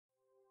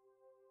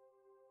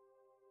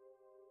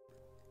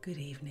Good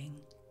evening,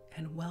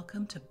 and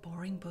welcome to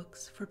Boring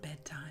Books for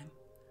Bedtime.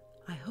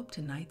 I hope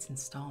tonight's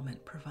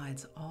installment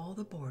provides all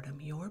the boredom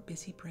your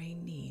busy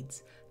brain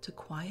needs to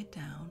quiet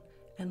down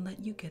and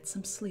let you get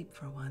some sleep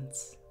for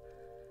once.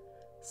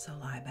 So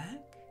lie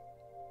back,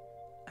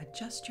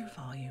 adjust your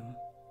volume,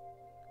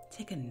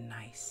 take a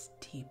nice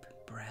deep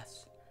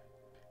breath,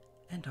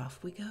 and off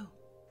we go.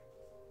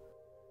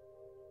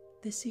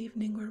 This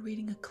evening we're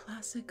reading a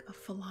classic of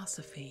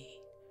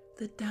philosophy,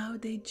 the Tao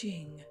Te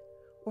Ching,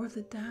 or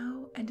the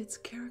Tao and Its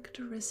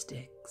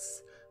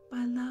Characteristics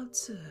by Lao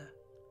Tze,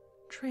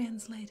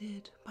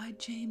 translated by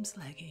James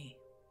Legge.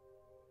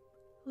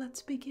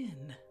 Let's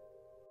begin.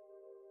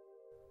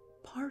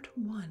 Part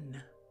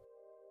 1.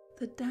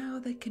 The Tao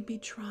that can be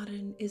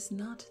trodden is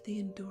not the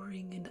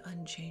enduring and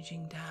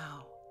unchanging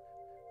Tao.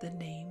 The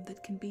name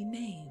that can be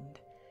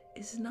named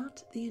is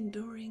not the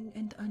enduring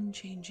and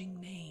unchanging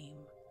name.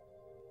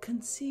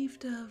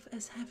 Conceived of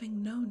as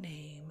having no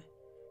name,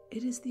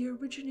 it is the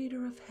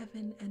originator of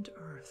heaven and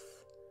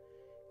earth.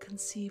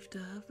 Conceived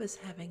of as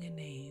having a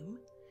name,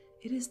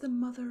 it is the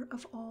mother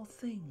of all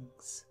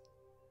things.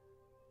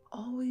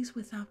 Always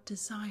without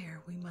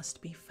desire we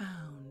must be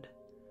found.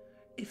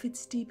 If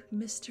its deep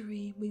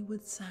mystery we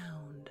would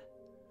sound.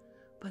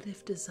 But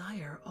if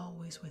desire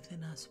always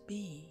within us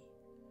be,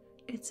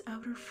 its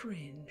outer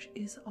fringe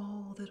is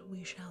all that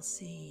we shall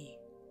see.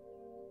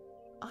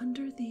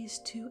 Under these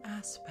two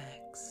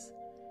aspects,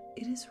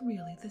 it is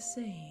really the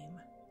same.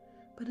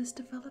 But as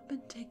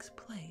development takes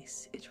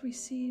place, it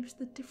receives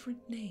the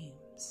different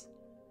names.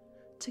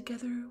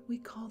 Together we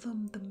call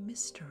them the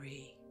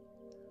mystery.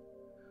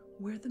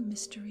 Where the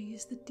mystery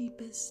is the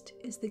deepest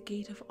is the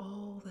gate of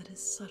all that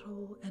is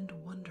subtle and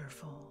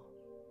wonderful.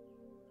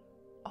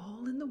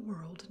 All in the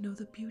world know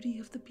the beauty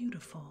of the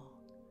beautiful,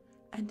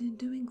 and in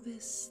doing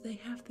this they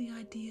have the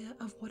idea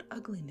of what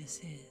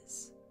ugliness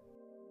is.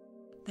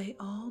 They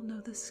all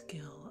know the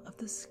skill of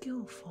the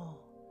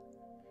skillful,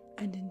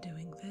 and in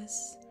doing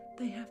this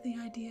they have the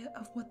idea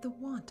of what the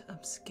want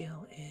of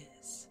skill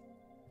is.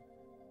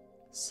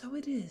 So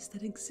it is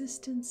that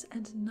existence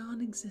and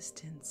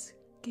non-existence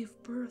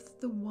give birth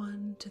the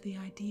one to the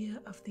idea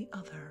of the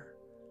other,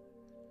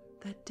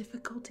 that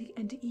difficulty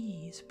and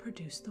ease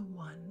produce the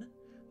one,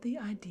 the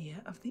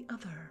idea of the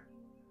other,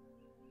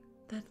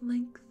 that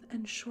length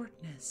and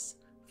shortness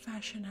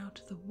fashion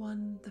out the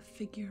one, the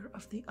figure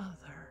of the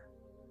other,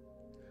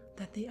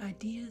 that the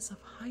ideas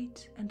of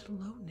height and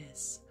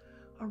lowness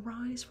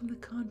arise from the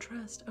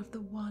contrast of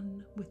the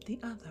one with the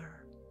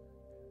other,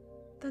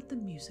 that the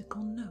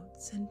musical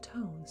notes and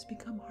tones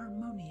become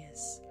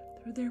harmonious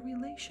through their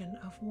relation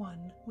of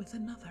one with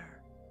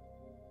another,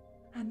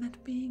 and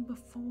that being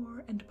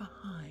before and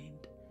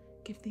behind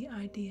give the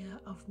idea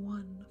of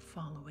one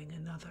following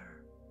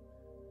another.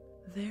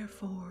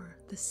 Therefore,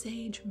 the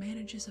sage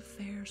manages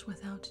affairs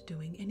without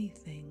doing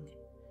anything,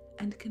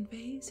 and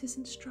conveys his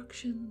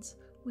instructions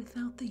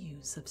without the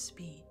use of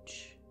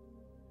speech.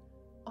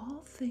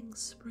 All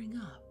things spring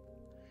up,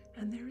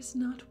 and there is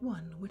not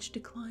one which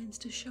declines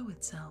to show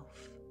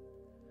itself.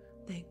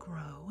 They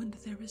grow, and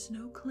there is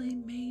no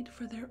claim made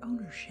for their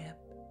ownership.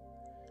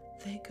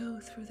 They go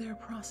through their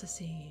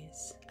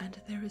processes, and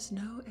there is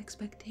no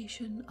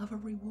expectation of a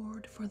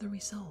reward for the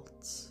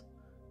results.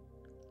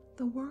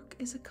 The work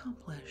is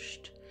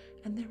accomplished,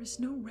 and there is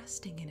no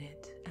resting in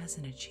it as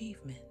an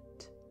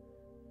achievement.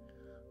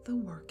 The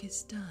work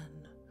is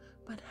done,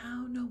 but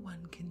how no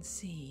one can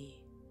see.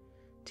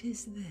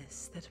 'Tis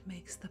this that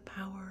makes the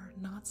power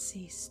not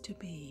cease to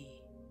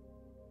be.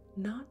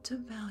 Not to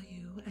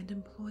value and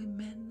employ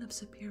men of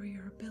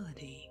superior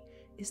ability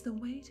is the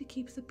way to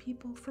keep the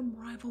people from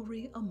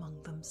rivalry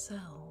among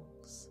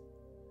themselves.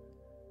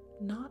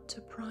 Not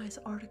to prize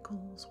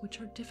articles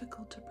which are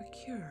difficult to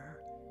procure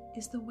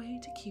is the way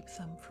to keep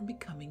them from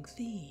becoming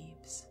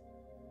thieves.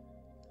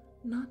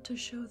 Not to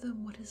show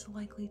them what is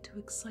likely to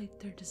excite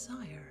their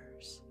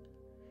desires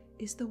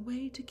is the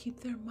way to keep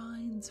their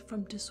minds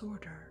from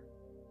disorder.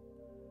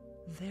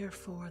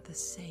 Therefore the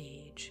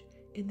sage,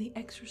 in the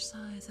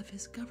exercise of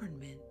his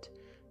government,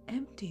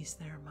 empties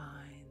their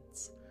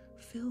minds,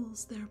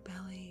 fills their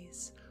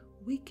bellies,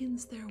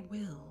 weakens their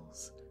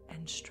wills,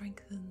 and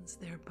strengthens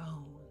their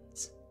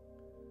bones.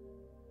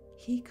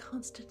 He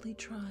constantly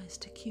tries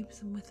to keep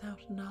them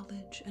without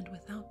knowledge and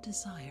without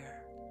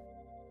desire,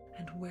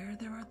 and where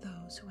there are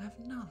those who have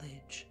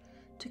knowledge,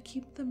 to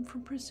keep them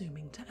from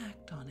presuming to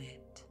act on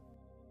it.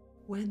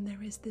 When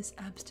there is this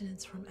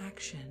abstinence from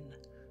action,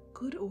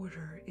 good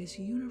order is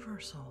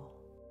universal.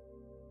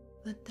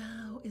 The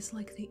Tao is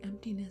like the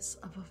emptiness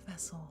of a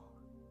vessel,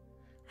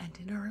 and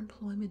in our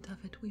employment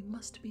of it we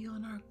must be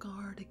on our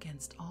guard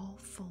against all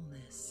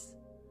fullness.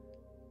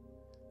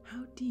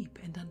 How deep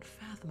and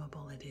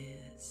unfathomable it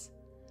is,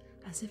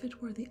 as if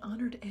it were the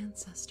honored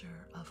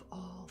ancestor of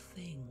all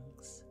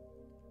things.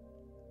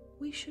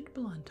 We should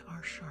blunt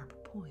our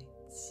sharp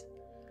points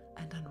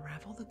and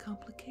unravel the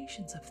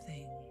complications of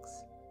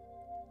things.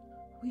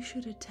 We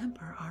should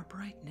attemper our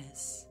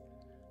brightness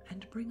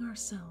and bring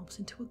ourselves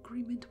into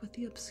agreement with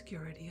the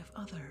obscurity of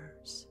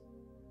others.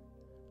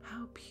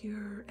 how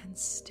pure and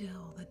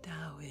still the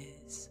Tao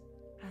is,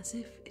 as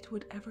if it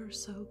would ever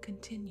so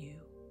continue.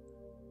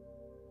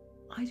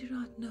 I do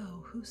not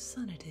know whose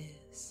son it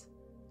is.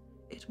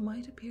 It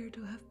might appear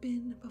to have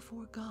been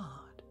before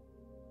God.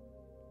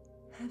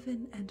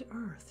 Heaven and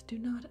earth do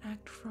not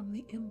act from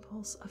the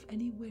impulse of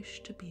any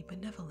wish to be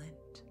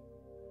benevolent.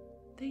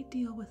 They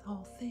deal with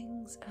all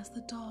things as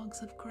the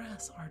dogs of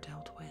grass are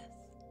dealt with.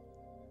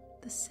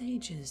 The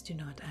sages do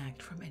not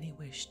act from any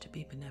wish to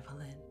be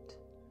benevolent.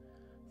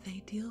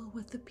 They deal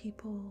with the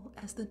people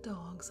as the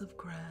dogs of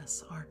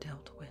grass are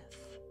dealt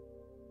with.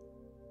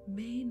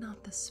 May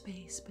not the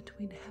space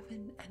between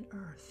heaven and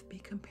earth be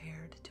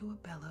compared to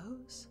a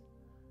bellows?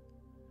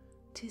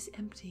 'Tis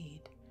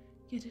emptied,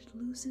 yet it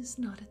loses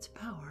not its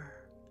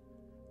power.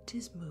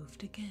 'Tis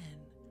moved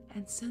again,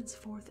 and sends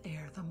forth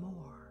air the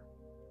more.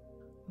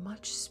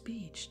 Much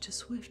speech to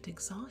swift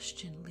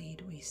exhaustion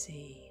lead we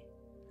see.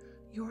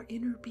 Your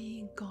inner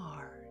being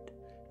guard,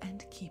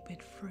 and keep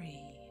it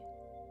free.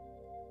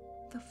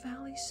 The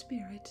valley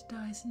spirit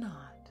dies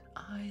not,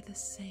 I the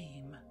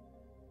same.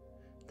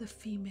 The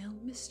female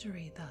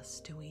mystery thus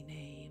do we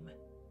name.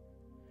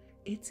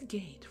 Its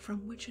gate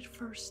from which at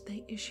first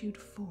they issued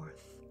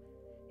forth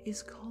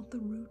is called the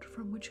root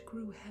from which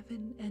grew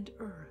heaven and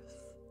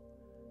earth.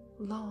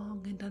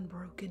 Long and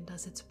unbroken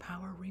does its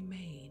power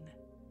remain,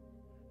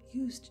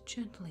 used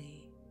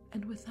gently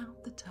and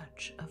without the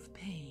touch of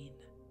pain.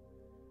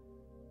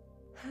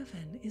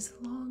 Heaven is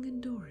long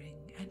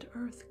enduring and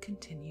earth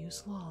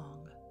continues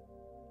long.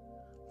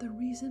 The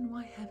reason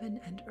why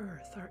heaven and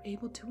earth are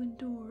able to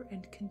endure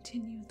and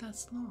continue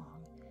thus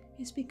long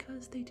is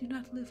because they do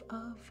not live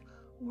of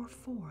or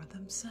for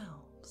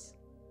themselves.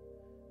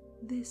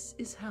 This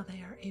is how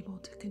they are able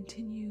to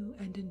continue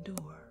and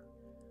endure.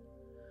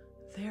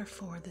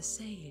 Therefore the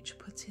sage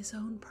puts his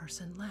own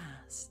person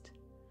last,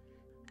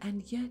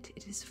 and yet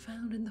it is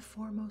found in the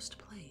foremost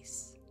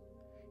place.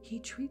 He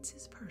treats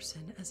his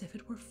person as if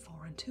it were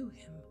foreign to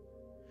him,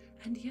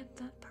 and yet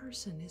that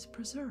person is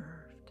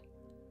preserved.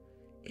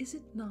 Is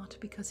it not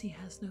because he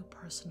has no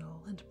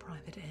personal and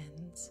private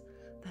ends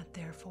that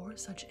therefore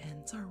such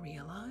ends are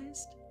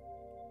realized?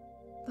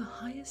 The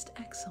highest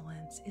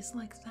excellence is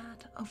like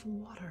that of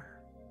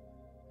water.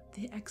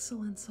 The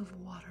excellence of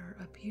water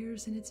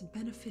appears in its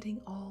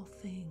benefiting all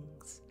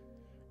things,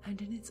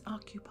 and in its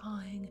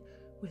occupying,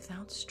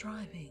 without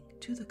striving,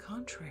 to the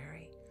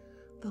contrary,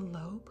 the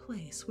low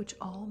place which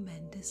all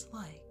men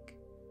dislike.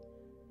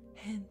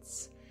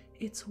 Hence,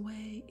 its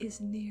way is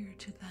near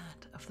to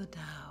that of the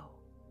Tao.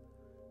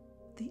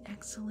 The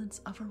excellence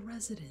of a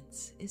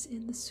residence is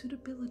in the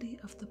suitability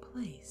of the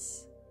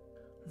place.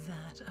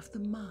 That of the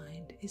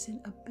mind is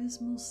in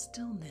abysmal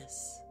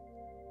stillness.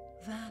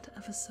 That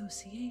of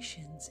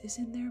associations is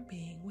in their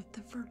being with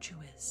the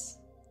virtuous.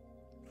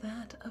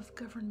 That of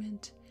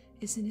government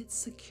is in its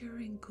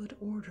securing good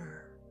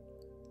order.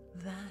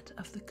 That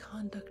of the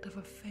conduct of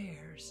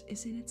affairs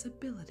is in its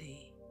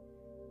ability.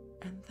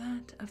 And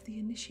that of the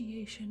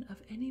initiation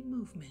of any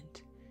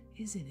movement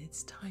is in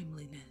its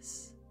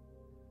timeliness.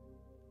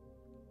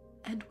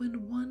 And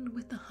when one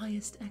with the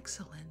highest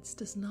excellence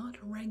does not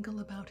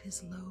wrangle about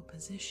his low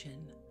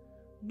position,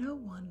 no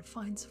one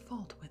finds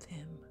fault with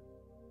him.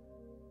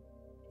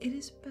 It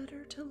is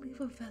better to leave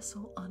a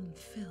vessel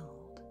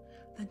unfilled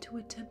than to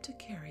attempt to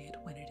carry it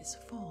when it is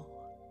full.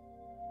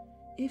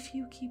 If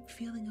you keep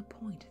feeling a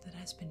point that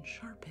has been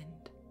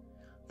sharpened,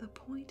 the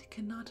point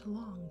cannot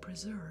long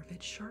preserve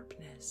its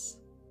sharpness.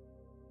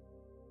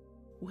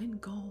 When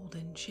gold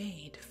and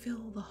jade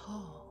fill the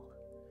hall,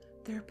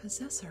 their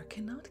possessor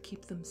cannot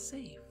keep them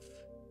safe.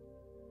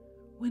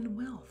 When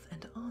wealth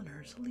and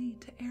honors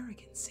lead to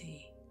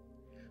arrogancy,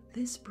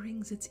 this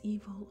brings its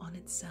evil on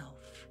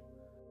itself.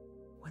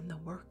 When the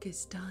work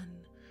is done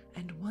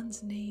and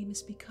one's name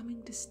is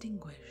becoming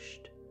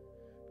distinguished,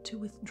 to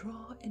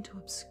withdraw into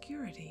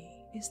obscurity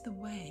is the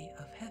way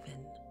of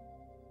heaven.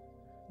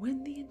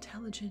 When the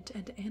intelligent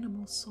and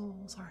animal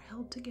souls are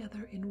held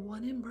together in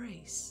one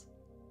embrace,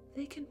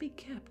 they can be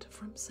kept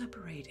from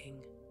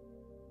separating.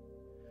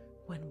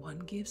 When one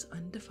gives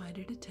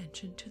undivided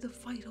attention to the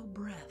vital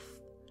breath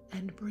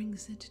and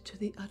brings it to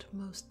the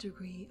utmost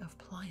degree of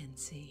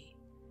pliancy,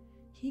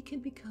 he can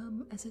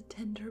become as a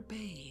tender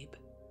babe.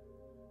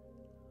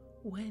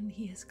 When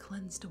he has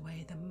cleansed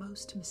away the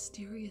most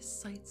mysterious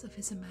sights of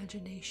his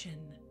imagination,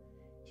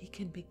 he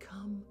can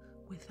become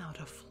without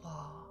a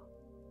flaw.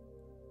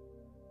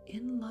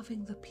 In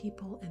loving the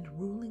people and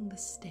ruling the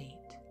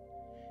state,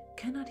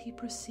 cannot he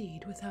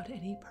proceed without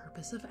any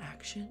purpose of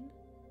action?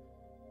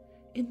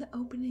 In the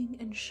opening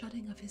and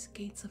shutting of his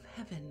gates of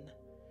heaven,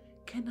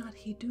 cannot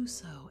he do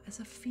so as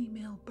a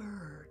female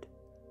bird?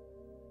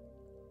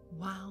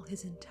 While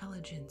his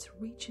intelligence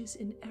reaches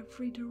in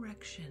every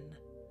direction,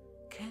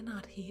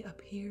 cannot he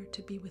appear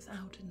to be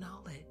without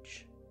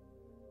knowledge?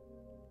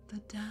 The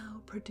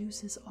Tao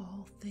produces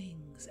all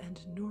things and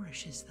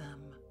nourishes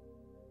them.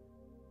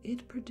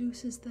 It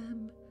produces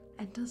them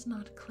and does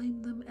not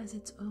claim them as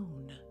its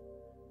own.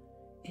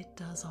 It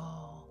does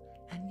all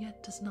and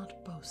yet does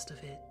not boast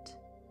of it.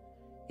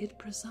 It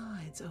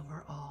presides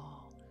over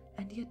all,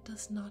 and yet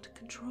does not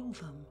control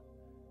them.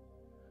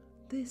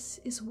 This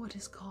is what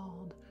is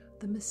called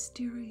the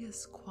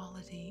mysterious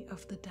quality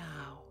of the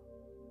Tao.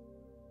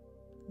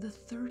 The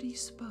 30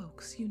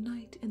 spokes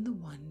unite in the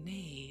one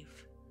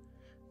nave,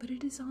 but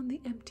it is on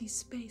the empty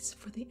space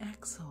for the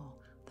axle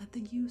that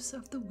the use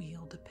of the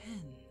wheel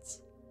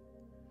depends.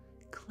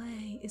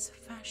 Clay is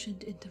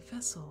fashioned into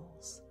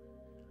vessels,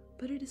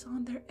 but it is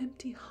on their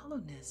empty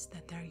hollowness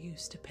that their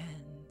use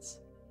depends.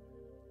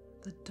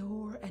 The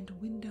door and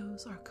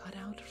windows are cut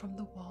out from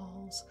the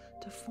walls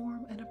to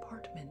form an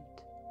apartment,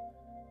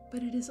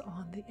 but it is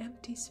on the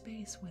empty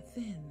space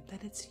within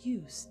that its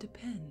use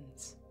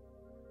depends.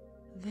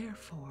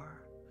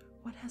 Therefore,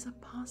 what has a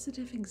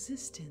positive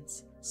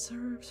existence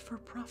serves for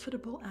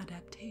profitable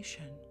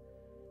adaptation,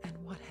 and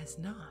what has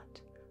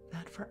not,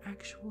 that for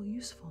actual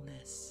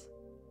usefulness.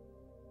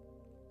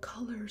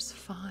 Colors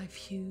 5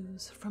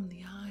 hues from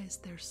the eyes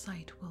their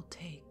sight will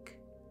take.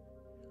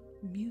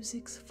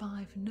 Music's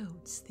 5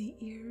 notes the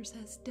ears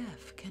as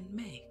deaf can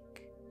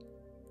make.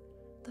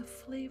 The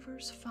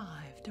flavors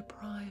 5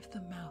 deprive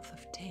the mouth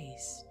of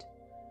taste.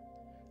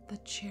 The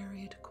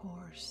chariot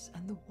course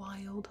and the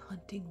wild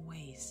hunting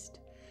waste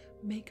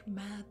make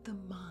mad the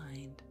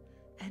mind,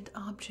 and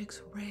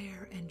objects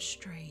rare and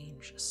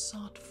strange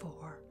sought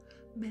for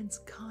men's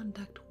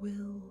conduct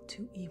will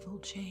to evil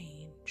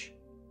change.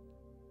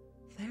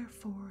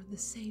 Therefore the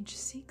sage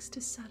seeks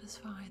to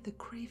satisfy the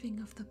craving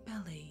of the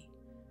belly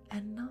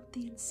and not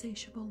the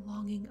insatiable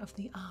longing of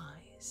the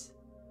eyes.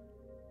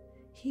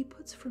 He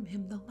puts from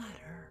him the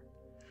latter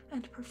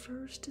and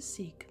prefers to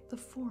seek the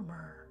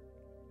former.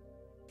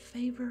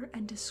 Favor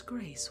and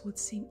disgrace would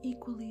seem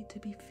equally to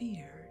be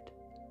feared,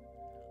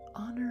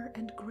 honor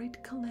and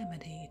great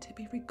calamity to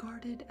be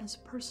regarded as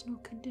personal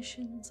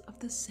conditions of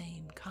the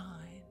same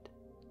kind.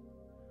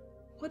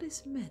 What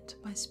is meant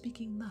by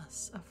speaking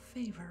thus of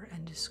favor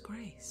and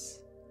disgrace?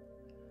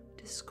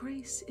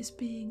 Disgrace is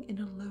being in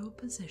a low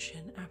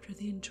position after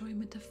the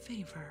enjoyment of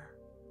favor,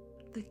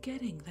 the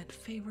getting that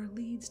favor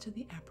leads to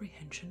the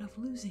apprehension of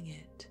losing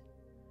it,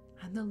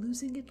 and the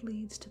losing it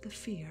leads to the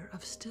fear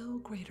of still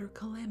greater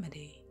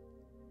calamity.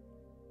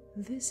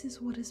 This is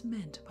what is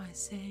meant by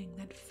saying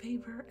that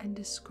favor and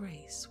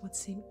disgrace would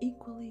seem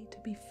equally to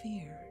be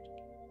feared,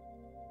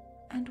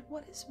 and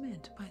what is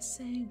meant by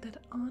saying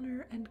that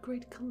honor and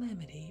great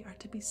calamity are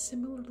to be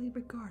similarly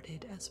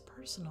regarded as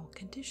personal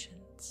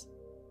conditions.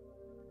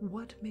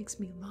 What makes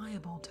me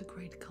liable to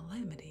great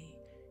calamity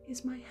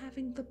is my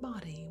having the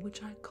body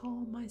which I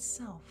call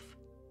myself.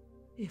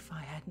 If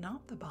I had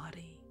not the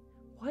body,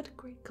 what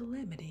great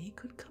calamity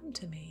could come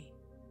to me?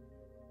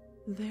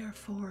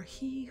 Therefore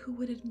he who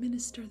would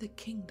administer the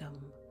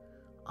kingdom,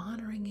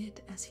 honoring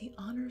it as he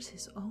honors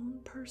his own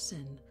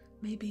person,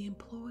 may be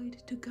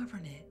employed to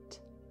govern it.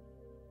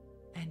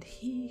 And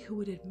he who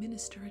would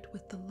administer it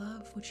with the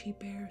love which he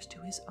bears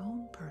to his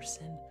own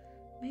person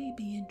may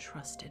be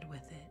entrusted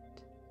with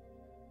it.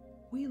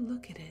 We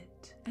look at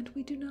it, and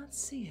we do not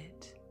see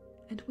it,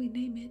 and we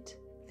name it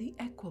the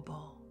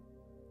equable.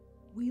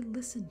 We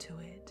listen to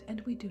it,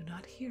 and we do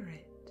not hear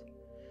it,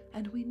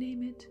 and we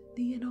name it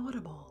the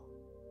inaudible.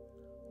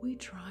 We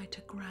try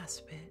to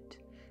grasp it,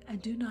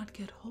 and do not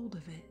get hold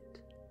of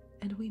it,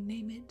 and we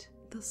name it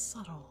the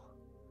subtle.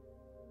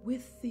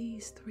 With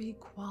these 3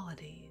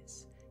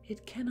 qualities,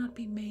 it cannot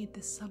be made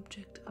the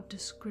subject of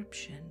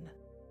description,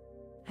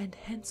 and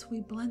hence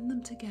we blend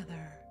them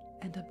together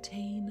and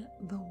obtain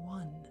the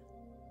one.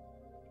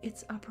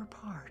 Its upper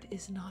part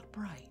is not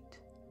bright,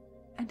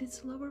 and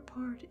its lower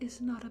part is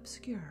not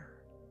obscure.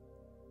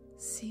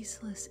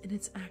 Ceaseless in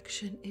its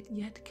action, it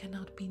yet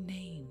cannot be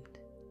named,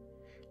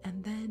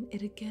 and then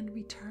it again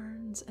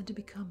returns and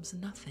becomes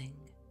nothing.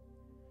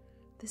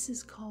 This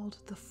is called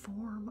the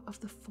form of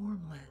the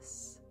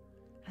formless,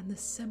 and the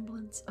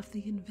semblance of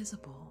the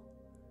invisible.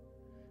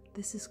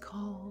 This is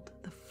called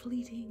the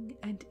fleeting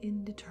and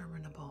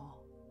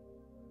indeterminable.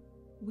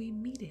 We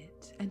meet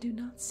it and do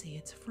not see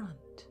its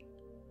front.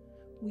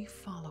 We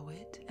follow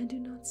it and do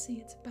not see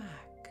its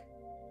back.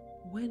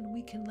 When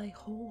we can lay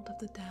hold of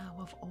the Tao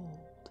of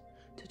old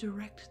to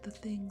direct the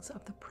things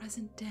of the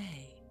present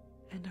day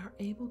and are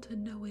able to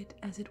know it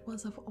as it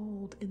was of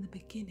old in the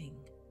beginning,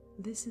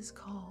 this is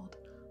called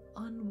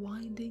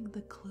unwinding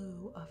the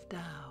clue of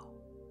Tao.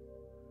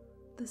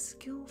 The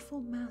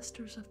skillful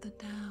masters of the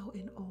Tao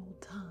in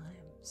old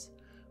times,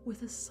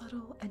 with a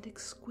subtle and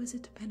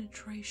exquisite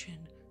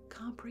penetration,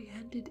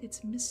 comprehended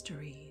its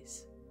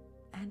mysteries,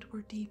 and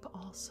were deep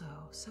also,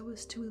 so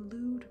as to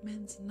elude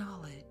men's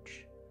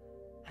knowledge.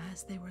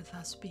 As they were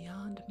thus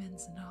beyond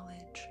men's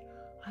knowledge,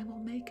 I will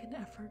make an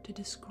effort to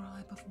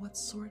describe of what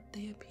sort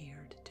they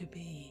appeared to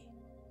be.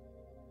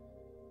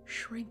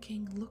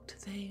 Shrinking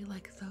looked they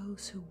like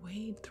those who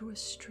wade through a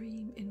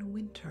stream in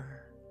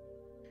winter,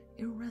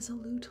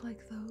 irresolute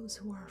like those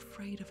who are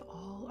afraid of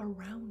all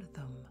around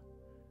them,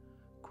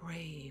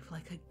 grave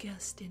like a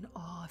guest in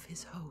awe of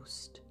his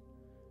host,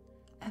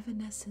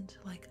 evanescent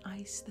like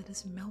ice that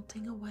is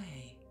melting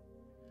away,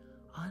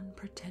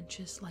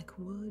 unpretentious like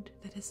wood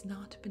that has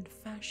not been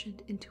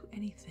fashioned into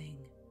anything,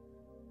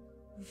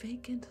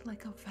 vacant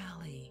like a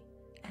valley,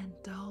 and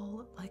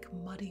dull like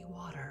muddy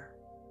water.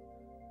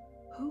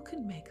 Who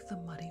can make the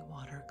muddy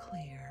water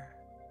clear?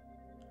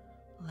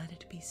 Let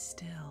it be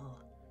still,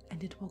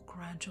 and it will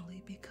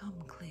gradually become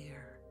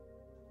clear.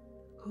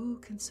 Who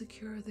can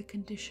secure the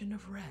condition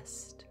of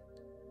rest?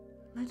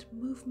 Let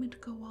movement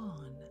go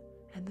on,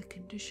 and the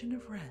condition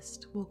of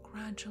rest will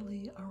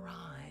gradually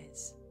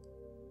arise.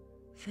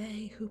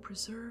 They who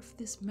preserve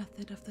this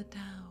method of the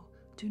Tao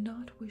do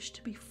not wish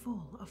to be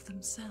full of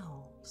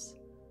themselves.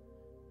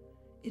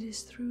 It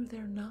is through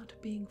their not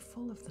being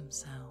full of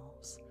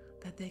themselves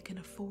that they can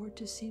afford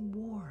to seem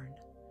worn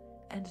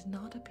and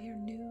not appear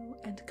new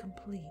and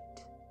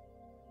complete.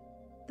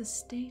 The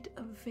state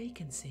of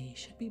vacancy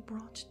should be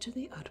brought to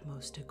the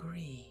utmost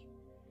degree,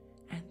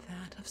 and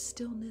that of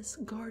stillness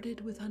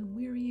guarded with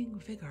unwearying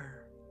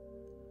vigor.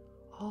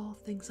 All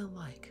things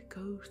alike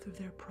go through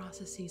their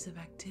processes of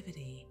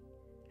activity,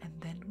 and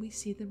then we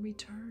see them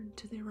return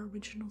to their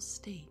original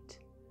state.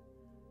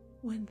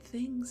 When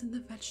things in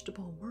the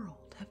vegetable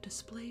world have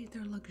displayed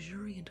their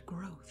luxuriant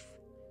growth,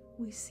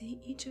 we see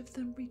each of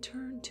them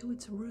return to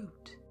its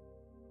root.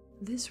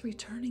 This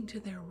returning to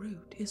their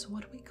root is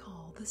what we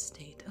call the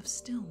state of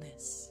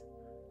stillness,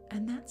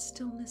 and that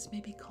stillness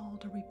may be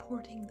called a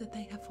reporting that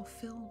they have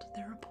fulfilled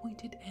their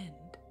appointed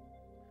end.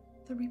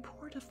 The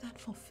report of that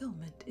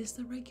fulfillment is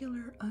the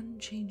regular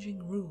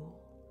unchanging rule.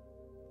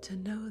 To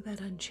know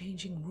that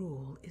unchanging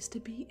rule is to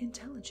be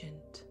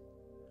intelligent.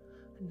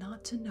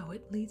 Not to know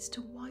it leads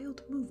to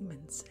wild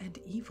movements and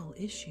evil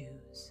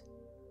issues.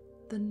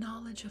 The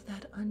knowledge of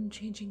that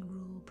unchanging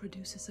rule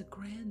produces a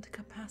grand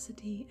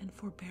capacity and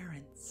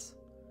forbearance,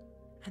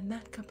 and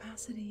that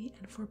capacity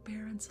and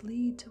forbearance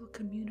lead to a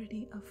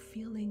community of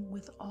feeling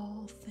with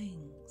all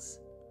things.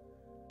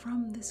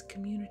 From this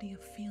community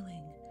of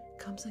feeling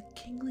comes a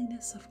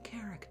kingliness of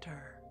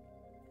character,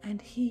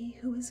 and he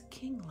who is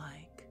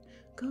king-like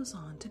goes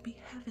on to be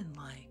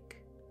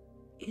heaven-like.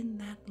 In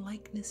that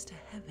likeness to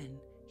heaven,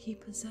 he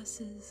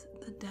possesses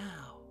the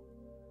Tao.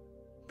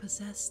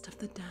 Possessed of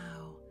the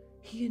Tao,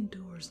 he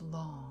endures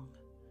long,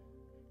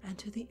 and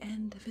to the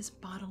end of his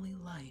bodily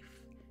life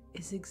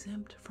is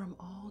exempt from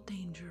all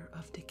danger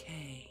of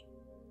decay.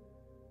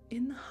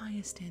 In the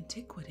highest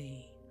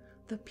antiquity,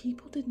 the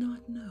people did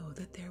not know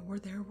that there were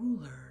their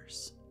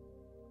rulers.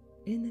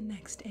 In the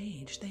next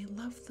age, they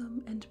loved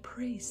them and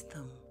praised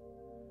them.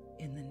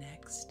 In the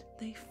next,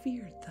 they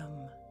feared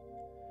them.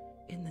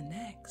 In the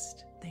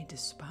next, they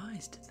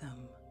despised them.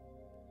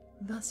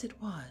 Thus it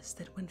was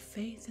that when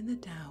faith in the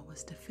Tao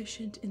was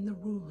deficient in the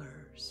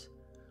rulers,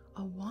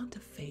 a want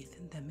of faith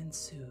in them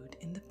ensued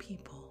in the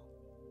people.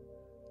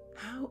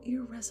 How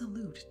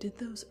irresolute did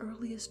those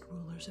earliest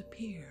rulers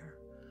appear,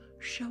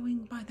 showing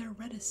by their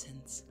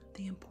reticence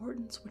the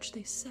importance which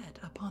they set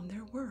upon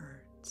their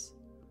words.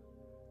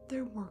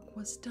 Their work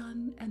was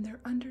done and their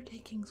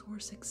undertakings were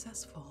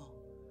successful,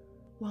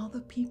 while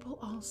the people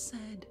all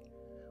said,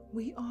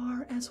 "We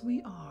are as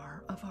we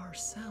are of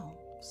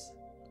ourselves."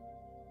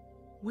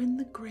 When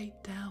the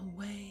great Tao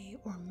way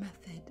or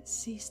method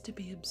ceased to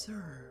be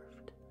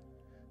observed,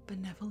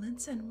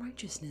 benevolence and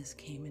righteousness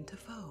came into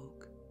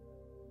vogue.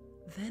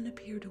 Then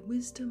appeared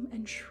wisdom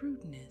and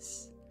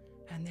shrewdness,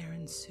 and there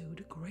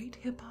ensued great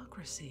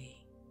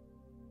hypocrisy.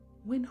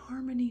 When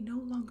harmony no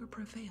longer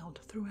prevailed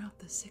throughout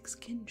the 6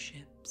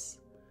 kinships,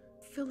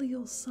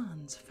 filial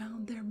sons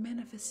found their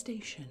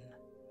manifestation.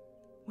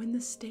 When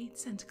the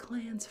states and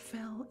clans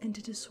fell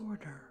into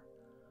disorder,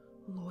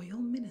 loyal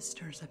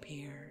ministers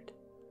appeared.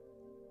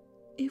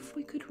 If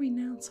we could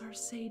renounce our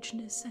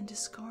sageness and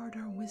discard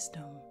our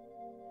wisdom,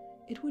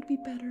 it would be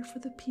better for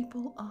the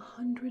people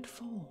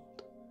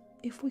 100-fold.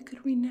 If we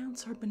could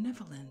renounce our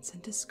benevolence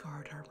and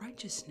discard our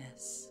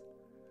righteousness,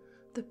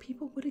 the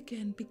people would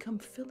again become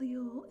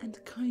filial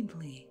and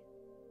kindly.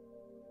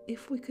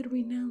 If we could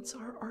renounce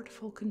our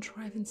artful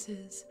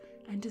contrivances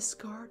and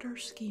discard our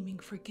scheming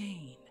for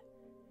gain,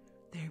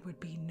 there would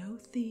be no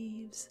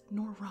thieves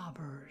nor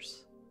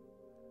robbers.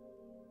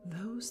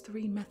 Those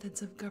 3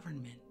 methods of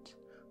government,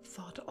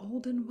 thought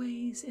olden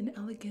ways in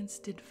elegance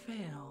did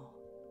fail,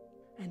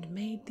 and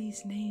made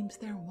these names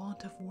their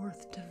want of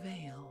worth to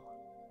veil.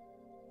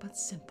 But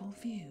simple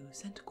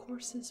views and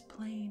courses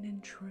plain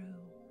and true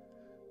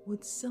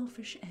would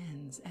selfish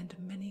ends and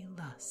many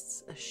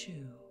lusts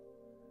eschew.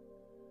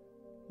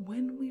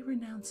 When we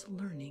renounce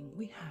learning,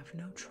 we have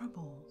no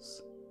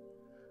troubles.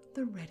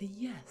 The ready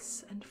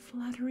yes and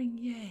flattering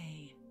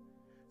yea,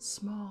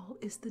 small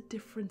is the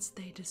difference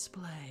they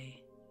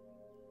display.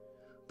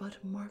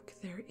 But mark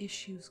their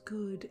issues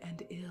good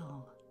and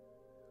ill,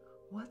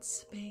 what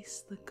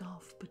space the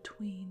gulf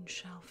between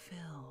shall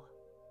fill.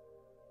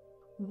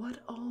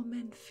 What all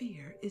men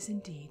fear is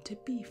indeed to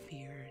be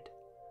feared,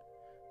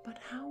 but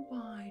how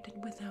wide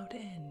and without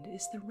end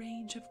is the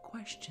range of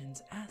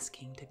questions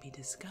asking to be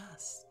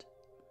discussed.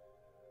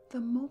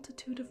 The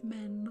multitude of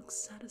men look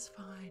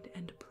satisfied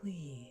and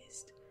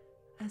pleased,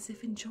 as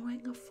if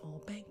enjoying a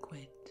full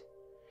banquet,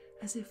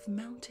 as if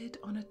mounted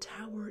on a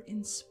tower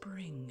in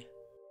spring.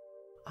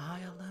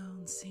 I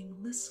alone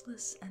seem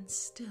listless and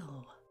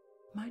still,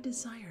 my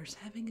desires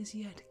having as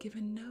yet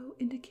given no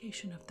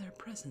indication of their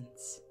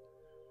presence.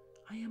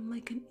 I am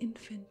like an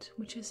infant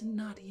which has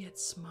not yet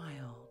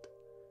smiled.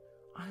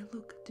 I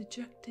look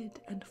dejected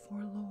and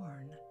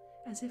forlorn,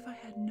 as if I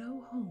had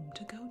no home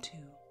to go to.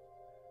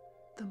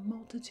 The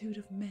multitude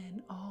of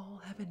men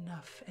all have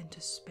enough and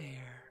to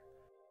spare.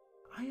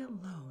 I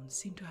alone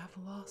seem to have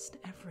lost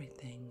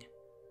everything.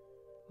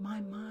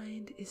 My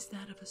mind is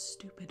that of a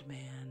stupid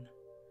man.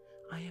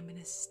 I am in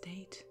a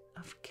state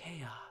of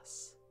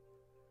chaos.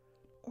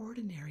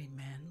 Ordinary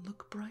men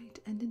look bright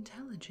and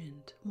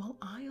intelligent, while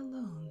I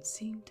alone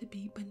seem to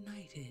be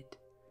benighted.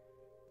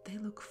 They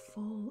look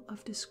full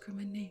of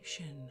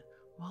discrimination,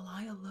 while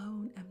I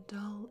alone am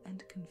dull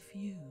and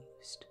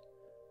confused.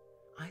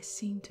 I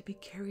seem to be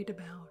carried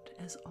about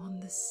as on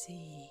the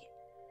sea,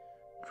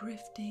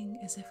 drifting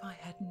as if I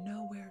had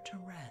nowhere to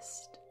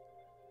rest.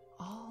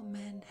 All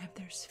men have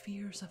their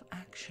spheres of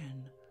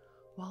action,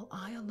 while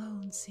I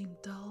alone seem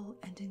dull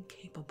and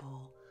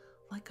incapable,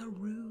 like a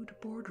rude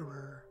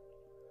borderer.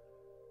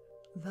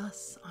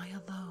 Thus I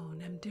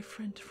alone am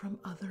different from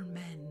other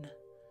men,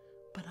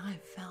 but I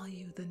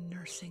value the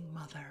nursing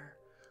mother,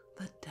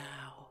 the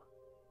Tao.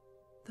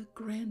 The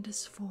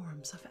grandest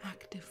forms of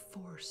active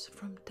force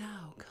from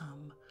Tao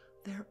come,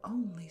 their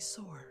only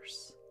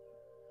source.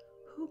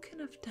 Who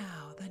can of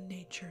Tao the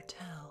nature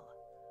tell?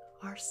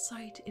 Our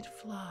sight it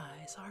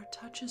flies, our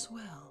touch as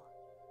well,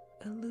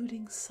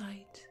 eluding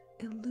sight,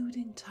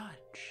 eluding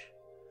touch.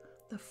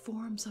 The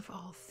forms of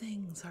all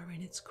things are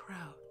in its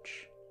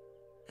crouch,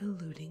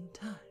 eluding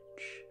touch,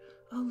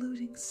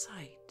 eluding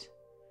sight.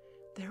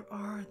 There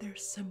are their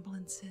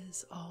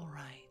semblances all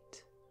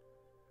right.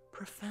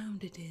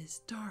 Profound it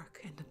is, dark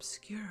and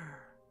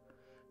obscure.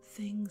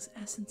 Things'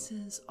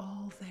 essences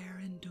all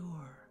there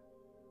endure.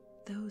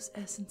 Those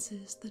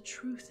essences the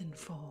truth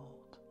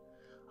enfold.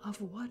 Of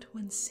what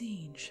when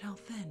seen shall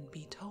then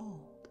be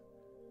told.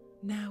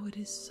 Now it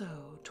is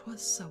so,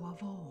 'twas so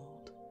of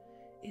old.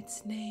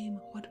 Its name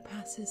what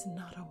passes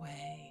not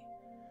away.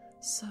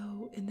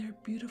 So in their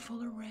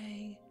beautiful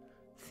array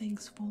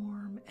things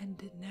form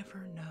and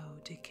never know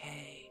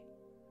decay.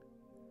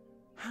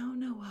 How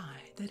know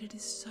I that it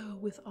is so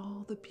with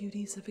all the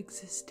beauties of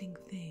existing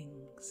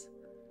things?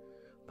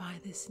 By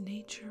this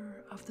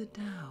nature of the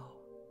Tao,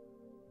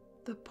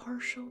 the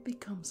partial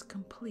becomes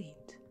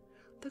complete,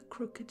 the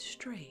crooked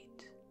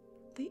straight,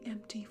 the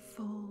empty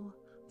full,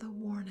 the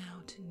worn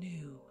out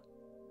new.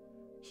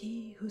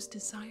 He whose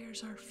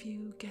desires are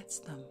few gets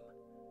them.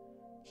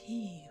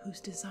 He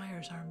whose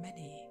desires are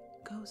many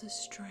goes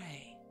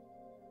astray.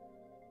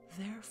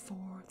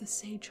 Therefore the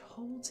sage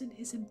holds in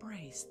his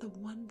embrace the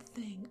one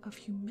thing of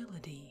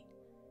humility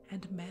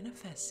and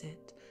manifests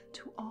it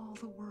to all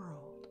the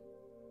world.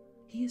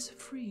 He is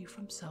free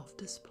from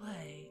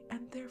self-display,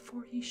 and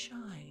therefore he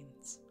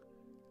shines,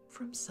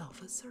 from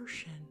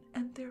self-assertion,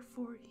 and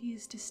therefore he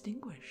is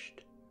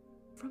distinguished,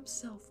 from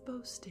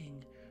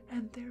self-boasting,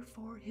 and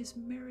therefore his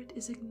merit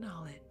is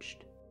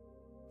acknowledged,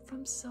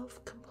 from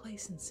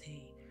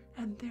self-complacency,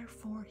 and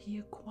therefore he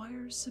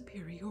acquires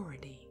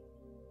superiority.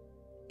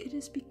 It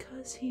is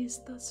because he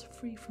is thus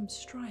free from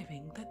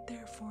striving that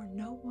therefore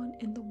no one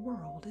in the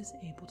world is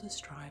able to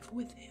strive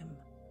with him.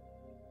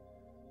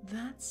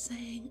 That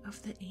saying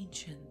of the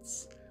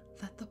ancients,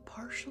 that the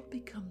partial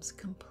becomes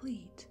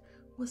complete,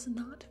 was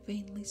not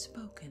vainly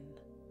spoken.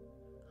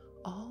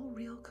 All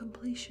real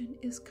completion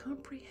is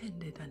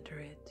comprehended under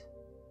it.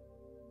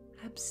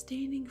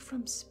 Abstaining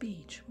from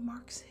speech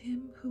marks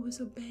him who is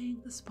obeying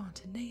the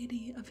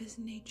spontaneity of his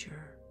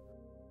nature.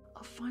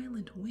 A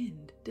violent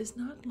wind does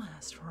not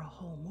last for a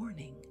whole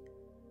morning.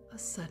 A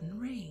sudden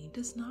rain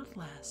does not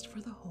last for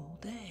the whole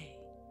day.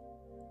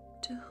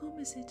 To whom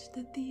is it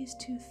that these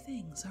two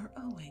things are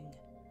owing?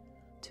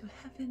 To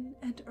heaven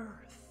and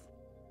earth.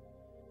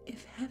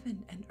 If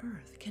heaven and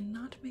earth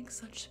cannot make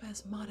such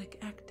spasmodic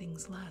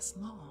actings last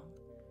long,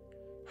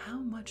 how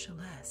much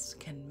less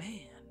can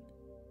man?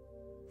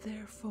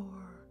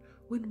 Therefore,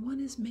 when one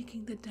is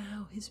making the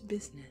Tao his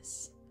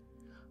business,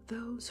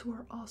 those who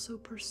are also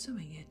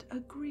pursuing it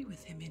agree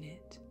with him in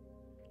it,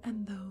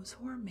 and those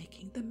who are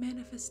making the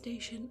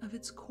manifestation of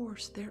its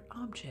course their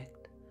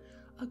object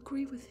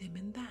agree with him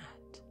in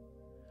that,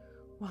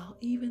 while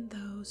even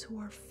those who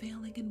are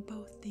failing in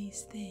both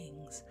these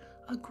things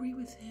agree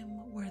with him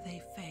where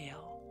they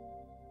fail.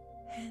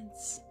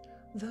 Hence,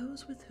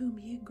 those with whom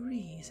he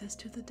agrees as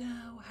to the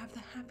Tao have the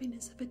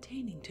happiness of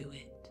attaining to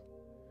it.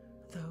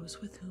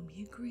 Those with whom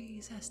he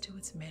agrees as to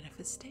its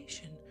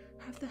manifestation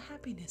have the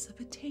happiness of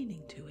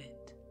attaining to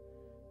it,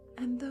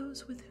 and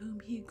those with whom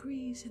he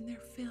agrees in their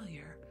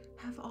failure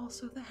have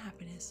also the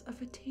happiness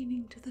of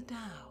attaining to the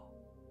Tao.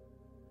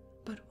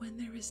 But when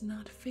there is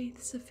not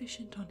faith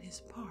sufficient on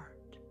his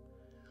part,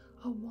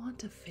 a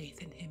want of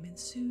faith in him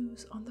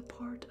ensues on the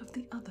part of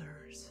the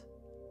others.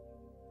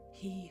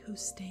 He who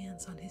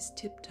stands on his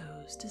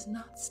tiptoes does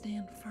not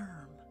stand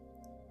firm.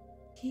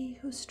 He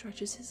who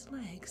stretches his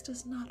legs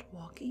does not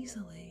walk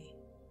easily.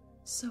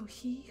 So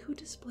he who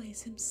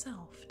displays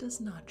himself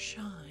does not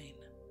shine.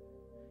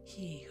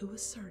 He who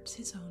asserts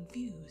his own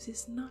views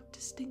is not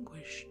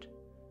distinguished.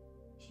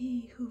 He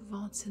he who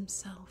vaunts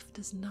himself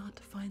does not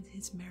find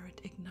his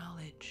merit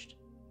acknowledged.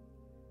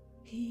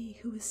 He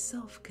who is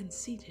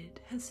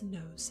self-conceited has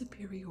no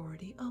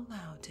superiority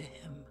allowed to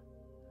him.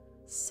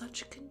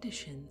 Such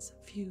conditions,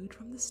 viewed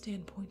from the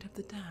standpoint of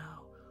the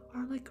Tao,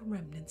 are like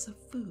remnants of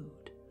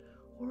food,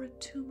 or a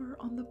tumor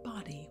on the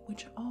body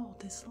which all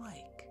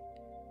dislike.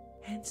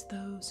 Hence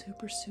those who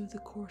pursue the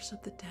course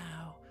of the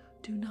Tao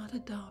do not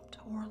adopt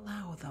or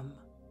allow them.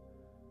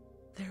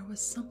 There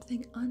was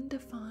something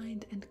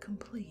undefined and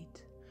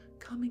complete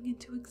coming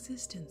into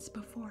existence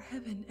before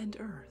heaven and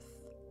earth.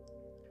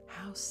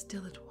 How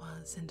still it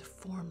was and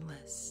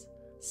formless,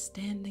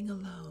 standing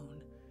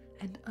alone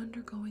and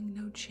undergoing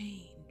no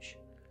change,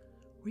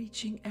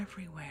 reaching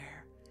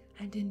everywhere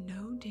and in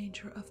no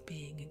danger of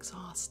being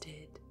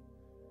exhausted.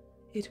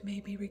 It may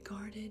be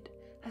regarded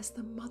as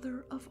the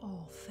mother of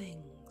all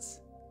things.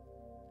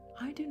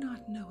 I do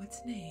not know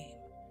its name,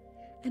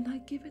 and I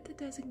give it the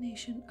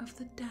designation of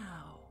the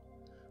Tao,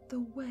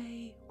 the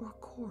way or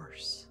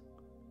course.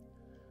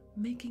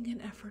 Making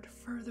an effort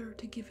further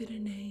to give it a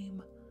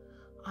name,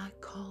 I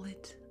call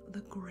it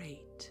the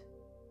Great.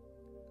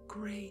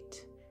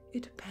 Great,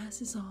 it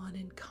passes on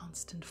in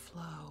constant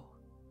flow.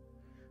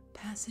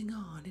 Passing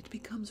on, it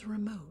becomes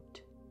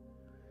remote.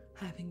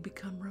 Having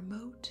become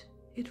remote,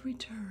 it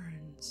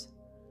returns.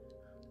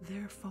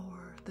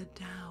 Therefore, the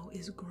Tao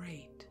is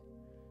great.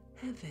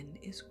 Heaven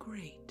is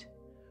great.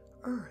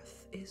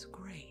 Earth is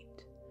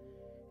great.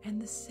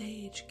 And the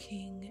Sage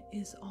King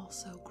is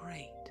also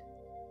great.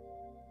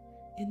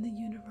 In the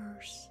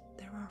universe,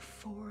 there are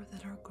 4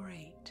 that are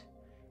great,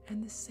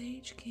 and the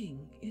Sage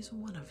King is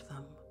one of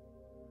them.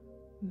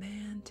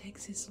 Man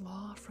takes his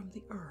law from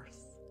the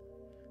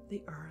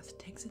earth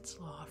takes its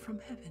law from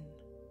heaven.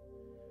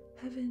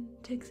 Heaven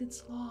takes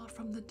its law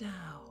from the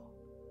Tao.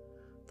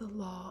 The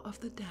law of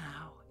the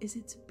Tao is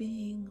its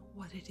being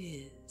what it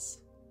is.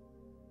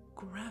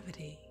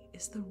 Gravity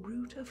is the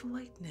root of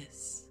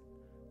lightness,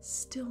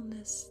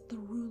 stillness the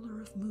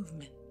ruler of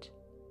movement.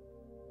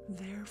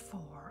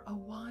 Therefore, a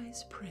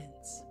wise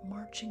prince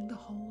marching the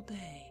whole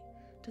day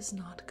does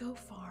not go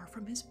far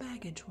from his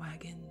baggage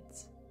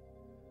wagons.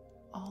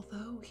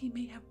 Although he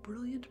may have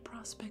brilliant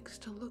prospects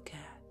to look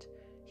at,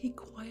 he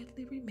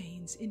quietly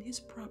remains in his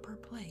proper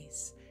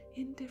place,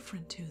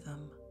 indifferent to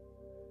them.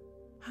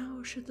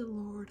 How should the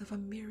lord of a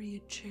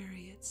myriad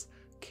chariots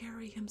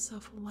carry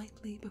himself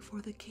lightly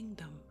before the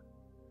kingdom?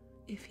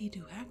 If he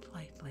do act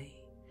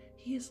lightly,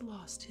 he has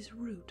lost his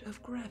root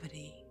of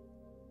gravity.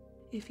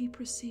 If he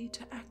proceed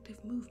to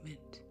active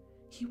movement,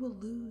 he will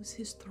lose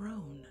his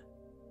throne.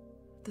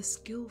 The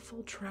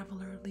skillful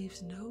traveler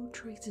leaves no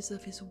traces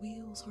of his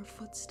wheels or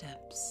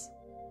footsteps.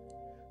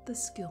 The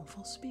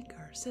skillful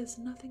speaker says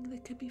nothing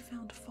that could be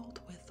found fault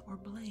with or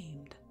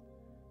blamed.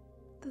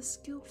 The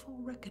skillful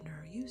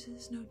reckoner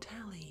uses no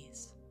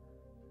tallies.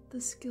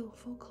 The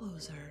skillful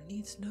closer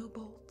needs no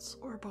bolts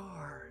or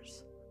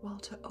bars, while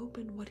to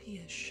open what he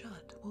has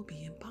shut will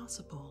be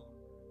impossible.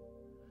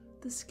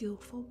 The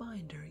skillful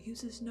binder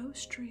uses no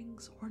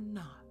strings or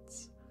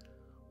knots,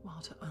 while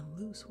to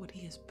unloose what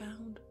he has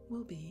bound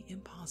will be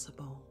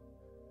impossible.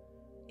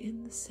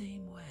 In the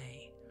same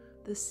way,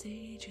 the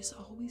sage is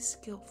always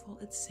skillful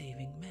at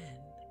saving men,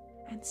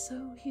 and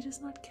so he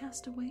does not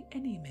cast away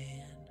any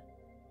man.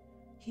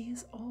 He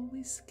is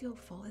always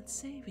skillful at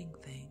saving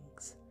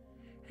things,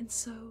 and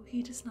so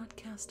he does not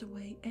cast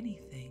away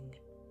anything.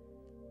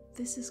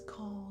 This is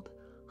called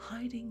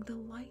hiding the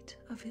light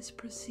of his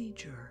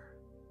procedure.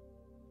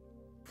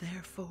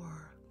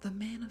 Therefore, the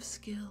man of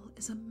skill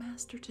is a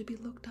master to be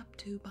looked up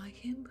to by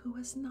him who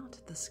has not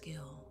the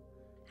skill,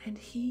 and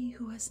he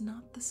who has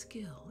not the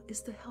skill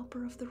is the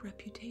helper of the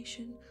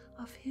reputation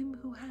of him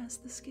who has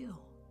the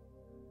skill.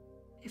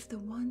 If the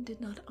one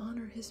did not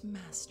honor his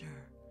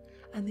master,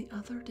 and the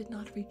other did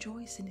not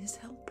rejoice in his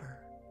helper,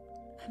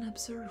 an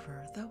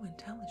observer, though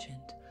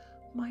intelligent,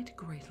 might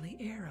greatly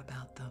err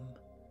about them.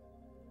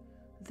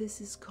 This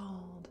is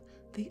called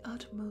the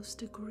utmost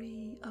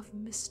degree of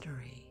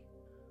mystery.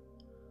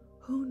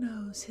 Who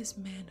knows his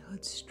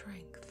manhood's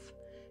strength,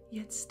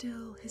 yet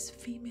still his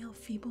female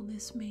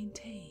feebleness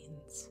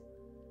maintains?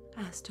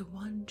 As to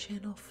one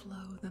channel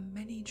flow the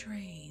many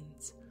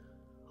drains,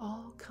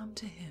 all come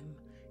to him,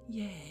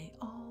 yea,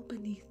 all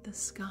beneath the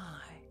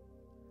sky.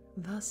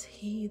 Thus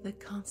he the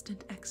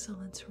constant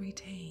excellence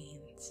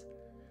retains,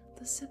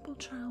 the simple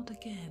child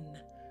again,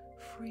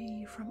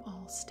 free from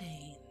all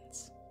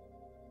stains.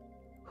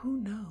 Who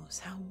knows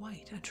how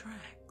white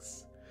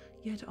attracts,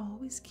 yet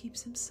always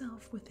keeps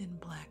himself within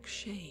black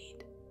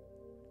shade?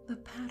 The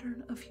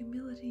pattern of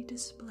humility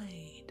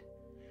displayed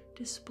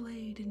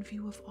in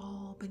view of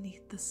all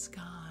beneath the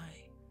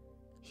sky,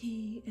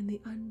 he in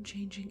the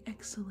unchanging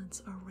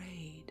excellence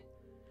arrayed,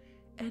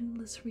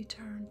 endless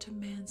return to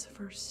man's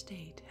first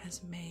state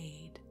has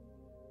made.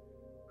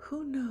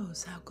 Who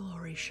knows how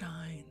glory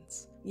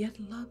shines, yet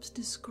loves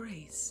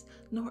disgrace,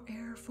 nor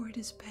e'er for it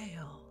is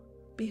pale?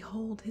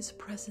 Behold his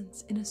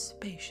presence in a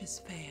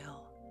spacious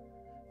vale,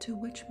 to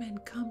which men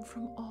come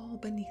from all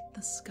beneath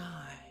the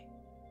sky.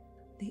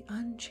 The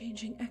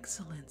unchanging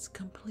excellence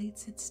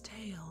completes its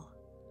tale.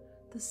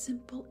 the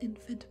simple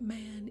infant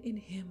man in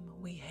him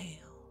we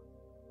hail.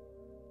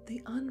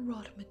 The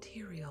unwrought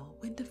material,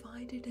 when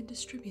divided and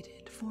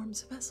distributed,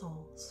 forms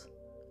vessels.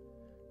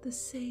 The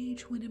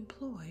sage, when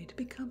employed,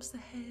 becomes the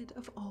head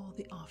of all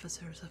the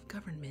officers of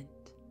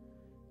government,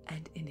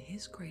 and in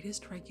his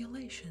greatest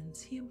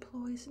regulations he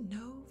employs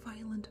no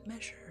violent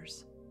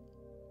measures.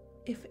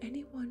 If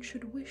anyone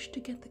should wish to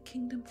get the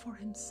kingdom for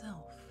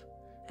himself,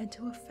 and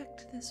to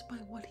effect this by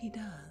what he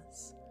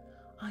does,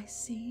 I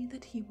see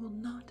that he will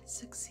not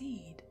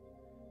succeed.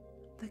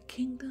 The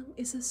kingdom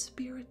is a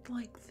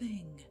spirit-like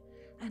thing,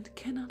 and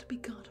cannot be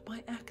got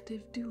by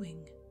active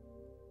doing.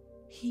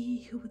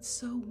 He who would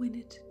so win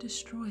it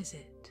destroys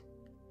it.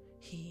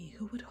 He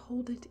who would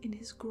hold it in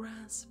his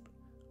grasp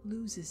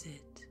loses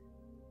it.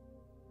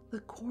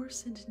 The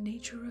course and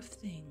nature of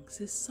things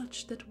is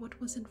such that what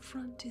was in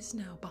front is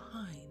now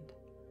behind.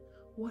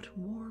 What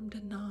warmed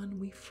anon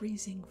we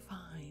freezing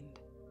find.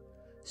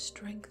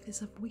 Strength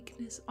is of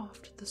weakness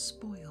oft the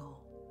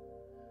spoil.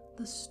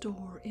 The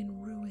store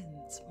in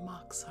ruins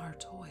mocks our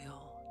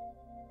toil.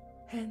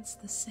 Hence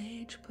the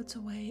sage puts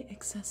away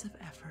excessive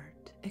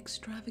effort,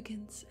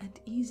 extravagance, and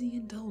easy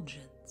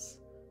indulgence.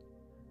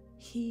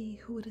 He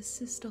who would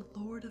assist a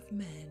lord of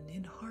men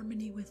in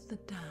harmony with the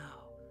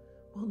Tao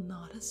will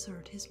not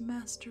assert his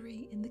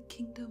mastery in the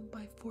kingdom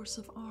by force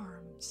of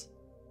arms.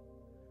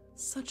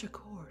 Such a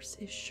course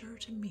is sure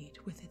to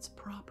meet with its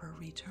proper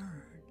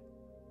return.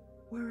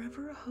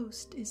 Wherever a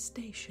host is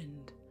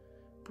stationed,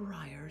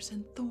 briars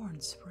and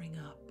thorns spring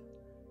up.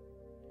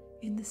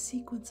 In the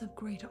sequence of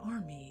great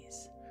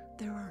armies,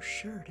 there are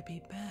sure to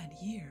be bad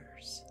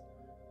years.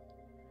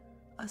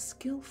 A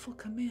skillful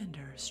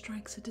commander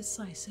strikes a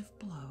decisive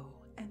blow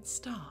and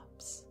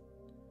stops.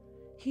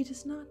 He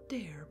does not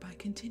dare, by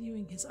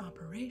continuing his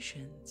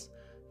operations,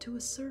 to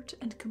assert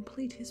and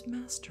complete his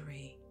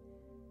mastery.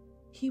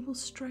 He will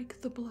strike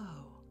the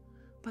blow,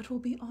 but will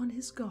be on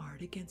his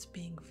guard against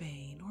being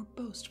vain or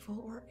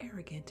boastful or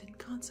arrogant in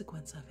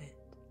consequence of it.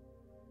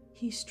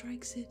 He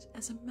strikes it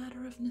as a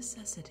matter of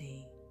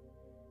necessity.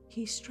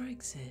 He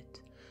strikes it,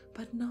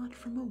 but not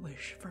from a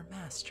wish for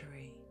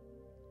mastery.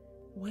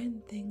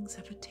 When things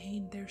have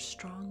attained their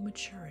strong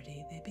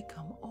maturity, they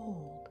become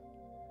old.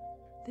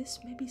 This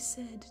may be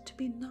said to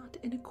be not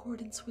in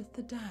accordance with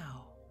the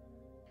Tao,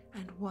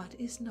 and what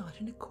is not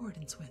in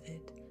accordance with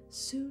it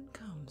soon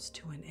comes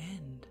to an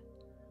end.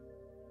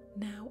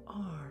 Now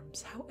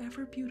arms,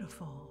 however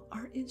beautiful,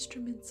 are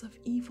instruments of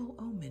evil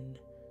omen,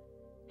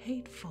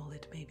 hateful,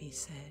 it may be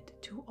said,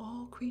 to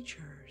all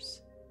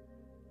creatures.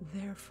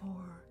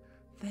 Therefore,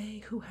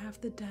 they who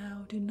have the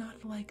Tao do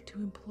not like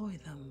to employ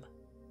them.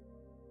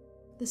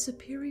 The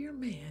superior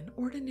man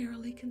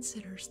ordinarily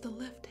considers the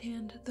left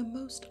hand the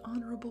most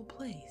honorable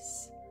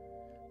place,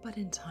 but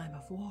in time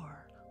of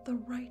war, the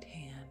right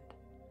hand.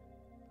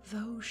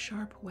 Those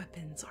sharp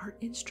weapons are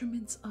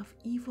instruments of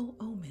evil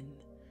omen,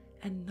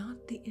 and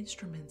not the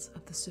instruments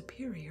of the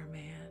superior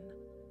man.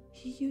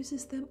 He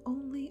uses them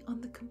only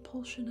on the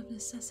compulsion of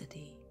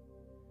necessity.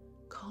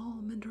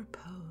 Calm and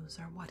repose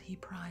are what he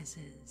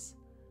prizes.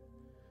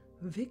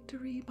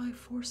 Victory by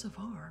force of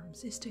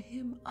arms is to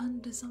him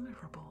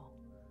undesirable.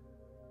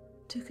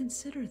 To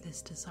consider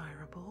this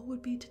desirable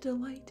would be to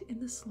delight in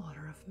the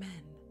slaughter of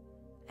men,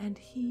 and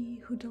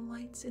he who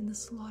delights in the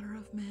slaughter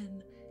of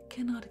men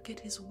cannot get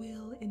his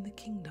will in the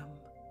kingdom.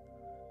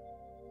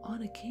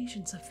 On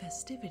occasions of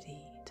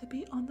festivity, to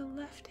be on the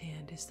left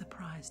hand is the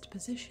prized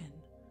position.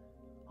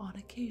 On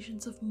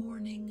occasions of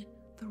mourning,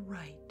 the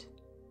right.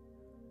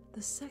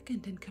 The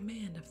second in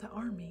command of the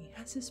army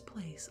has his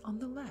place on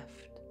the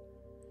left.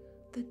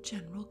 The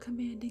general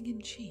commanding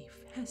in chief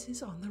has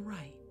his on the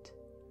right.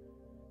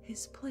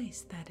 His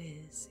place, that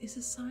is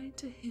assigned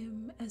to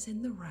him as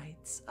in the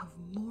rites of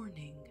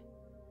mourning.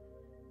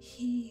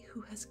 He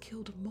who has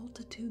killed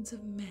multitudes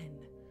of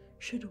men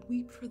should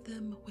weep for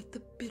them with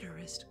the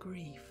bitterest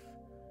grief,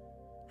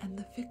 and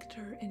the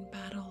victor in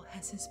battle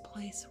has his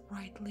place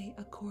rightly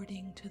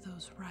according to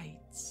those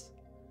rites.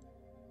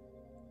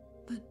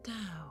 The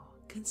Tao,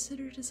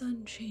 considered as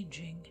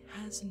unchanging,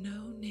 has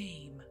no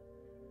name.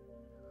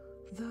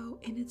 Though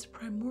in its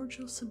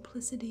primordial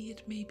simplicity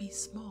it may be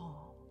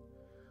small,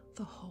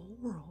 the whole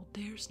world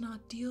dares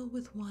not deal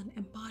with one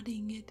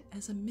embodying it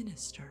as a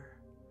minister.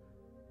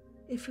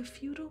 If a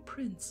feudal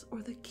prince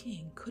or the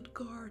king could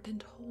guard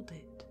and hold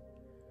it,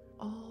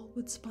 all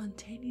would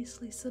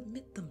spontaneously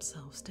submit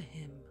themselves to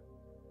him.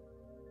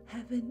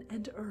 Heaven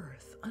and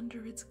earth,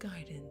 under its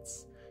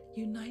guidance,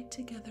 unite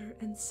together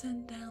and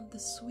send down the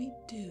sweet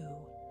dew,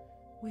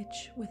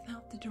 which,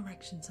 without the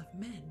directions of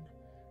men,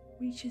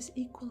 reaches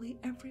equally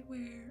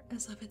everywhere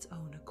as of its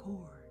own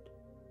accord.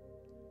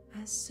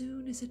 As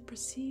soon as it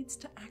proceeds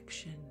to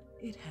action,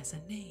 it has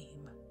a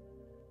name.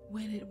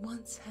 When it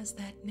once has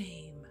that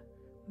name,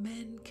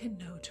 men can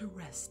know to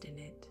rest in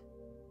it.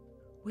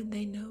 When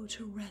they know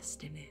to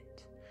rest in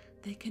it,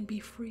 they can be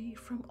free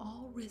from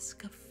all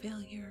risk of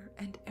failure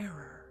and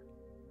error.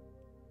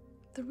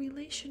 The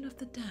relation of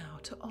the Tao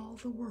to all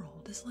the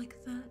world is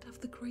like that of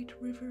the great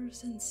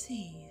rivers and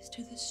seas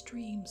to the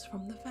streams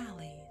from the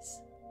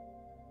valleys.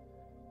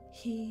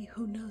 He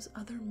who knows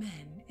other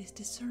men is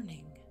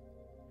discerning.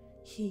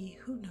 He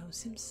who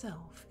knows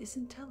himself is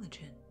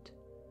intelligent.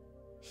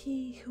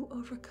 He who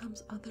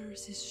overcomes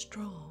others is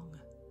strong.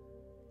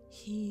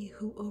 He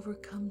who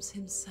overcomes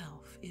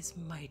himself is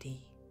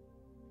mighty.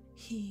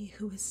 He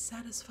who is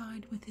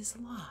satisfied with his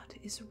lot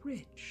is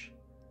rich.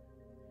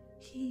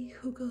 He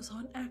who goes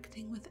on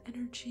acting with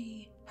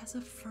energy has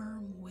a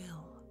firm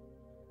will.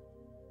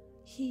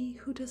 He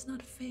who does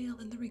not fail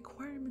in the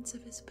requirements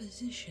of his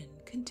position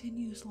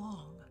continues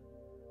long.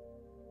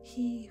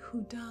 He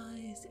who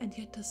dies and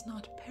yet does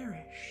not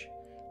perish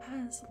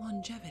has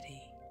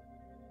longevity.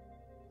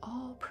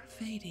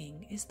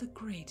 All-pervading is the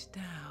great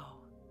Tao.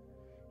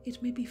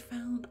 It may be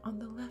found on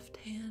the left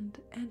hand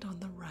and on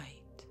the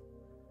right.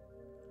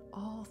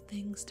 All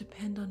things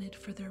depend on it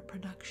for their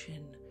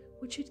production,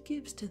 which it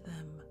gives to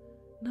them,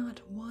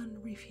 not one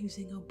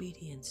refusing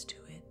obedience to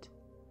it.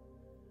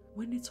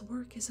 When its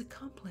work is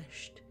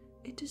accomplished,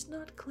 it does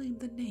not claim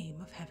the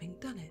name of having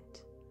done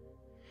it.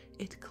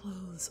 It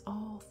clothes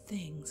all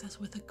things as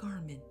with a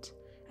garment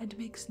and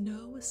makes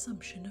no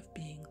assumption of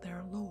being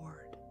their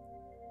lord.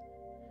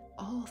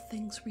 All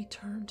things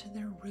return to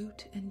their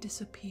root and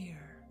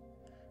disappear,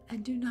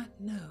 and do not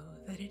know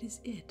that it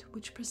is it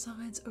which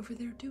presides over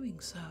their doing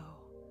so.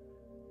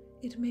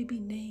 It may be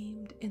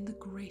named in the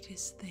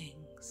greatest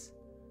things.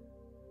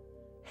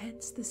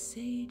 Hence the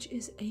sage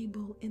is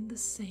able in the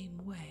same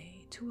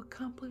way to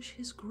accomplish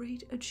his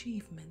great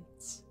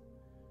achievements.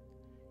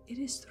 It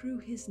is through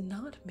his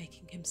not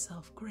making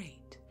himself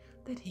great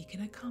that he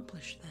can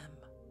accomplish them.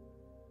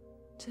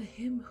 To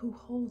him who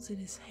holds in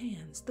his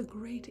hands the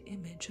great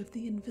image of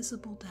the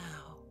invisible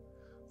Tao,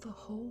 the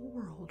whole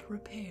world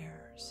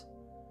repairs.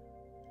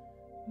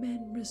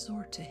 Men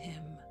resort to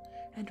him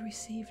and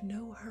receive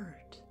no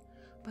hurt,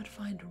 but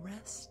find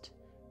rest,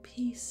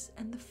 peace,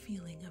 and the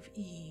feeling of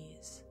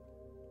ease.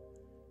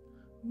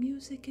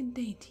 Music and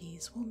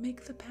dainties will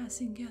make the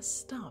passing guest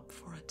stop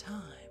for a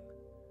time,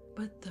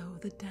 but though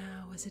the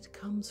Tao as it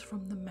comes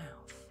from the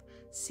mouth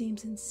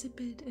seems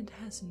insipid and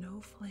has no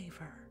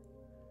flavor,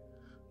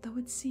 though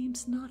it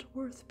seems not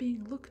worth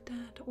being looked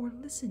at or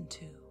listened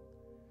to,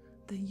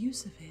 the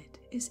use of it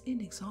is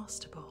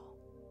inexhaustible.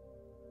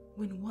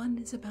 When one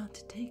is about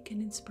to take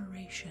an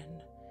inspiration,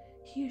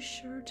 he is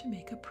sure to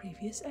make a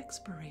previous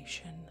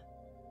expiration.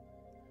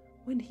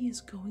 When he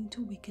is going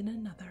to weaken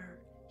another,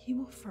 he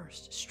will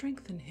first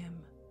strengthen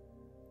him.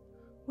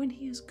 When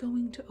he is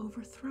going to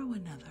overthrow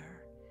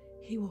another,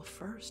 he will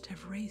first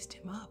have raised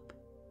him up.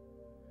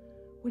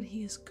 When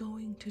he is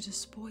going to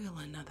despoil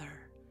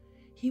another,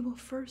 he will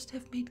first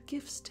have made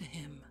gifts to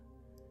him.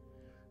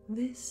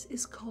 This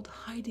is called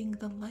hiding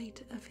the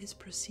light of his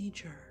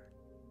procedure.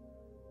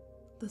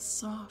 The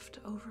soft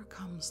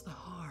overcomes the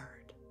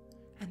hard,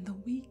 and the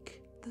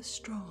weak the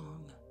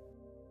strong.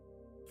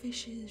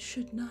 Fishes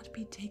should not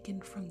be taken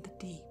from the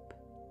deep.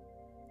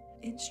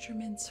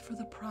 Instruments for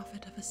the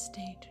profit of a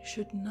state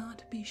should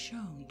not be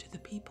shown to the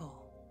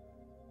people.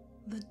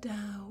 The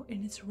Tao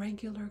in its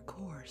regular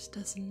course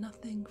does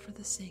nothing for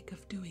the sake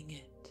of doing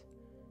it,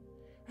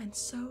 and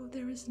so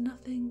there is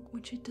nothing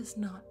which it does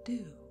not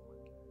do.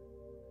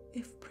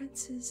 If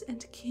princes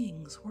and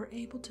kings were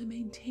able to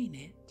maintain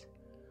it,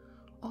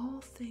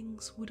 all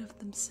things would of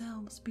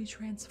themselves be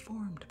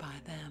transformed by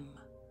them.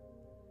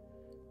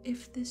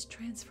 If this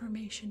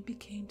transformation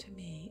became to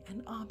me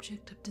an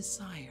object of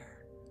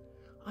desire,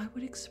 I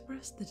would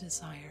express the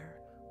desire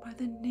by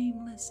the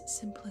nameless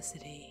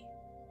simplicity.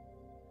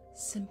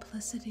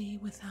 Simplicity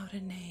without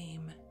a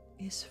name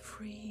is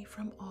free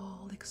from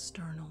all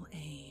external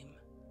aim.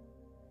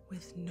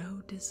 With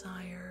no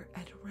desire,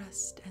 at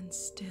rest and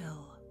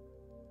still,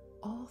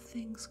 all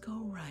things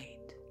go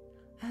right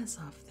as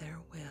of their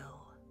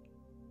will.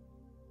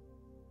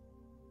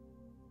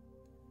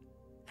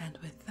 And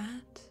with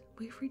that,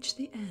 we've reached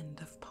the end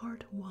of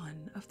part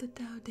 1 of the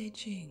Tao Te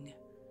Ching,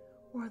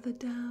 or the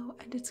Tao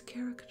and its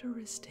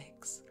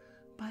Characteristics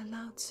by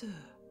Lao Tze.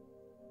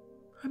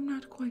 I'm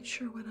not quite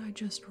sure what I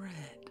just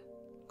read.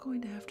 I'm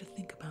going to have to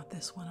think about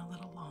this one a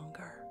little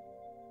longer.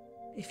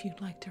 If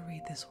you'd like to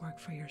read this work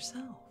for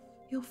yourself,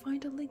 you'll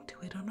find a link to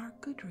it on our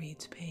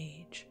Goodreads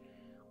page,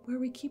 where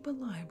we keep a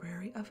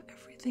library of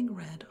everything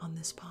read on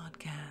this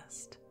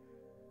podcast.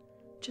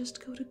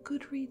 Just go to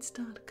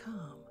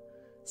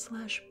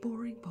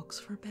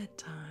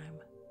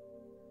goodreads.com/boringbooksforbedtime.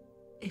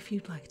 If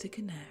you'd like to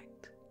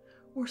connect,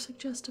 or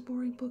suggest a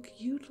boring book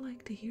you'd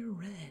like to hear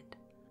read,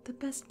 the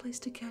best place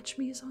to catch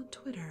me is on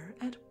Twitter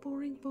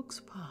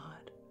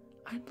 @BoringBooksPod.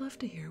 I'd love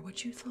to hear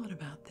what you thought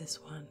about this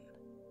one.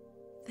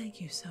 Thank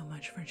you so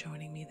much for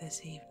joining me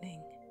this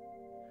evening.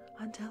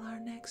 Until our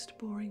next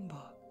boring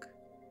book,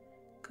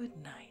 good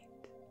night.